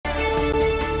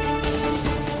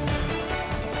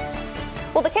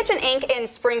Well, the Kitchen Inc. in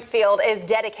Springfield is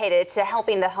dedicated to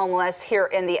helping the homeless here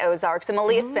in the Ozarks. And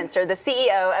Meleah Spencer, the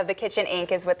CEO of the Kitchen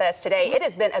Inc. is with us today. It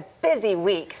has been a busy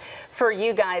week for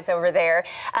you guys over there.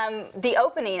 The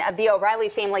opening of the O'Reilly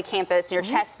Family Campus near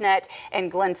Chestnut and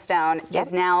Glenstone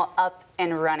is now up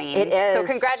and running. It is. So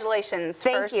congratulations,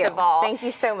 Thank you. First of all. Thank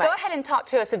you so much. Go ahead and talk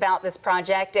to us about this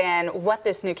project and what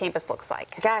this new campus looks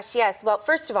like. Gosh, yes. Well,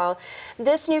 first of all,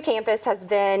 this new campus has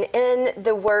been in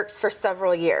the works for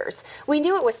several years. We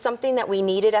knew it was something that we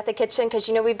needed at the Kitchen because,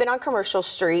 you know, we've been on Commercial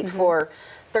Street for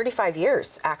 35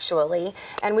 years, actually,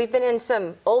 and we've been in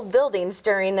some old buildings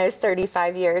during those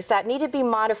 35 years that needed to be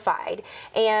modified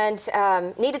and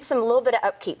needed some little bit of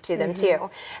upkeep to them too.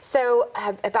 So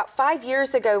about 5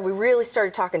 years ago, we really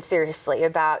started talking seriously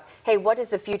about, hey, what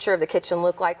does the future of the Kitchen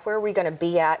look like? Where are we going to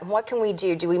be at? And what can we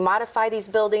do? Do we modify these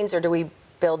buildings or do we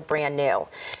build brand new?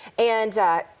 And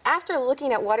after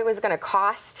looking at what it was going to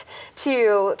cost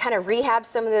to kind of rehab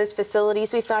some of those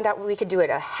facilities, we found out we could do it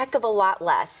a heck of a lot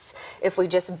less if we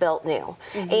just built new.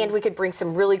 And we could bring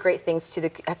some really great things to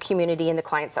the community and the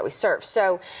clients that we serve.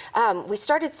 So we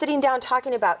started sitting down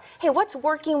talking about, hey, what's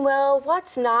working well,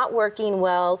 what's not working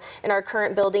well in our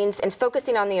current buildings, and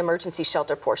focusing on the emergency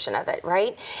shelter portion of it,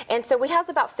 right? And so we house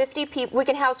about 50 people. We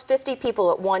can house 50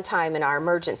 people at one time in our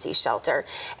emergency shelter.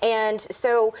 And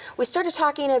so we started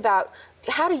talking about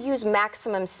how to use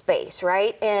maximum space,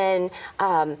 right, in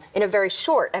a very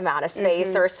short amount of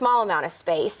space or a small amount of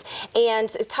space,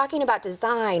 and talking about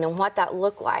design and what that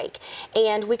looked like.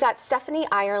 And we got Stephanie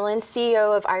Ireland,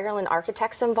 CEO of Ireland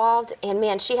Architects, involved, and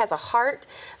man, she has a heart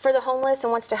for the homeless and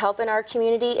wants to help in our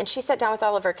community, and she sat down with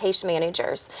all of our case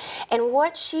managers. And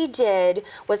what she did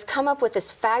was come up with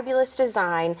this fabulous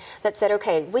design that said,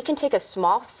 okay, we can take a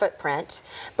small footprint,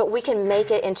 but we can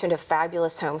make it into a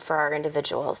fabulous home for our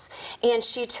individuals. And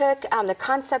she took the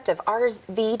concept of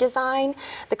RV design,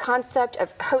 the concept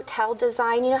of hotel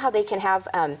design, you know how they can have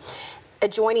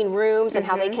adjoining rooms and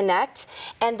how they connect.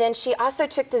 And then she also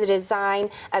took the design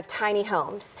of tiny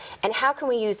homes and how can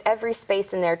we use every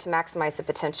space in there to maximize the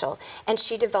potential. And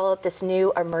she developed this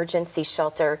new emergency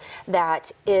shelter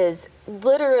that is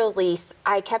literally,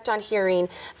 I kept on hearing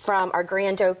from our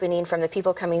grand opening from the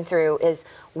people coming through is,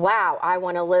 wow, I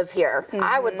want to live here.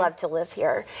 I would love to live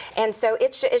here. And so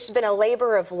it's been a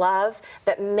labor of love,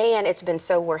 but man, it's been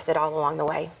so worth it all along the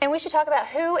way. And we should talk about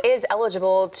who is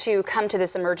eligible to come to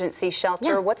this emergency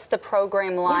shelter. What's the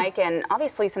program like? And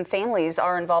obviously some families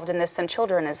are involved in this, some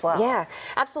children as well. Yeah,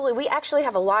 absolutely. We actually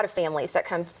have a lot of families that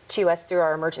come to us through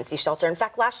our emergency shelter. In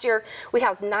fact, last year we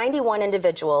housed 91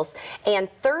 individuals and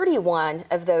 31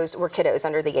 of those were kiddos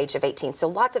under the age of 18. So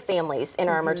lots of families in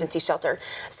our emergency shelter.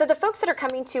 So the folks that are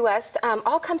coming to us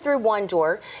all come through One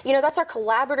Door. You know, that's our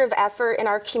collaborative effort in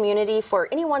our community for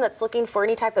anyone that's looking for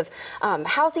any type of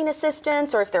housing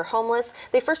assistance or if they're homeless.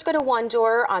 They first go to One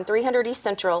Door on 300 East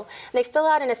Central. And they fill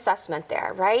out an assessment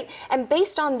there, right? And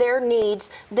based on their needs,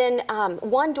 then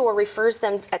One Door refers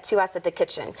them to us at the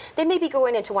Kitchen. They may be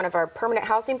going into one of our permanent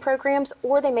housing programs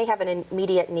or they may have an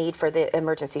immediate need for the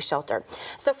emergency shelter.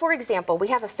 So for example, we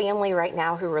have a family right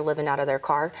now who are living out of their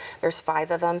car. There's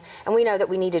 5 of them, and we know that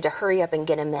we needed to hurry up and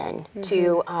get them in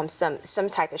to some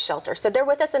type of shelter. So they're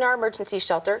with us in our emergency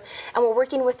shelter, and we're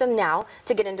working with them now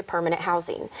to get into permanent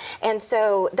housing. And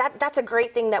so that's a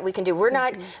great thing that we can do. We're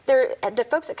not, the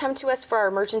folks that come to us for our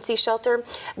emergency shelter,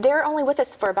 they're only with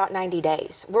us for about 90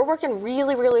 days. We're working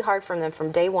really, really hard from them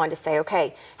from day one to say,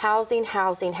 okay, housing,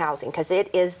 housing, housing, because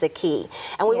it is the key.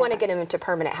 And we want to get them into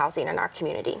permanent housing in our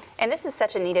community. And this is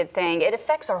such a needed thing. It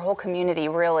affects our whole community,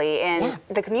 really, and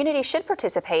the community should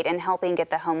participate in helping get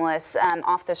the homeless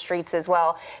off the streets as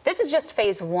well. This is just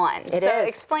phase 1. So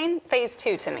explain phase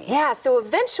 2 to me. Yeah, so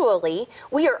eventually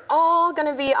we are all going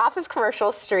to be off of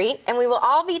Commercial Street, and we will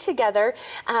all be together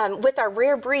with our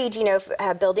Rare Breed, you know,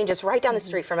 building just right down the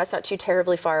street from us, not too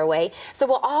terribly far away. So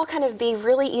we'll all kind of be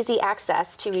really easy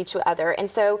access to each other. And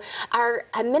so our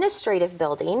administrative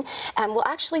building will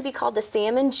actually be called the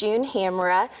Sam and June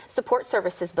Hamra Support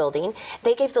Services Building.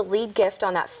 They gave the lead gift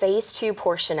on that phase 2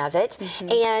 portion of it.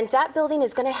 And that building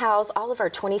is going to house all of our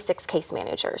 26 case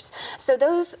managers. So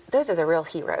those are the real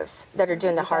heroes that are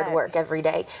doing the hard work every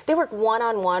day. They work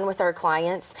one-on-one with our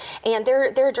clients, and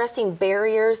they're addressing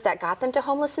barriers that got them to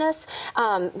homelessness,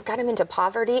 got them into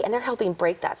poverty, and they're helping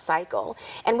break that cycle.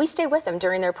 And we stay with them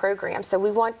during their program, so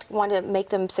we want to make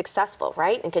them successful,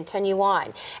 right, and continue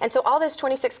on. And so all those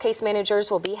 26 case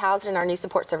managers will be housed in our new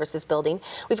support services building.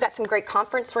 We've got some great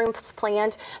conference rooms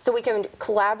planned so we can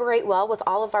collaborate well with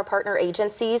all of our partner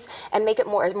agencies and make it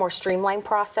more streamlined streamlined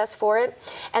process for it.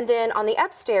 And then on the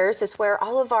upstairs is where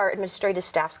all of our administrative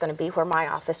staff's going to be, where my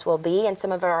office will be, and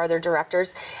some of our other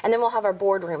directors. And then we'll have our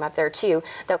boardroom up there too,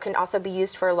 that can also be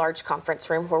used for a large conference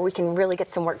room where we can really get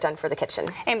some work done for the kitchen.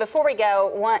 And before we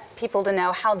go, want people to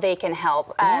know how they can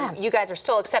help. You guys are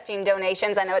still accepting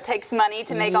donations. I know it takes money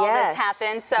to make all this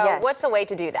happen. So what's the way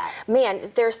to do that?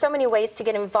 Man, there's so many ways to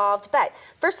get involved, but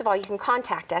first of all, you can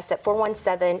contact us at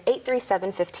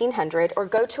 417-837-1500 or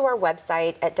go to our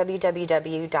website at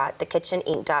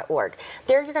www.thekitcheninc.org.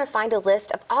 There you're going to find a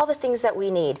list of all the things that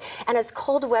we need. And as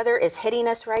cold weather is hitting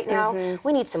us right now,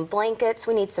 we need some blankets,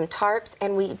 we need some tarps,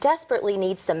 and we desperately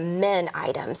need some men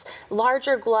items.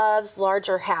 Larger gloves,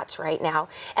 larger hats right now.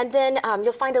 And then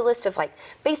you'll find a list of like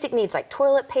basic needs like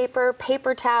toilet paper,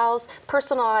 paper towels,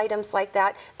 personal items like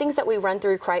that, things that we run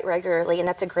through quite regularly, and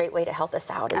that's a great way to help us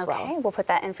out as well. Okay, we'll put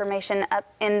that information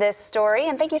up in this story,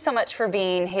 and thank you so much for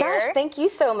being here. Gosh, thank you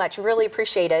so much. Really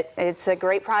appreciate it. It's a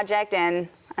great project, and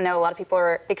I know a lot of people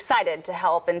are excited to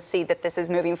help and see that this is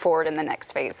moving forward in the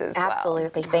next phase as well.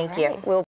 Absolutely. Thank you. We'll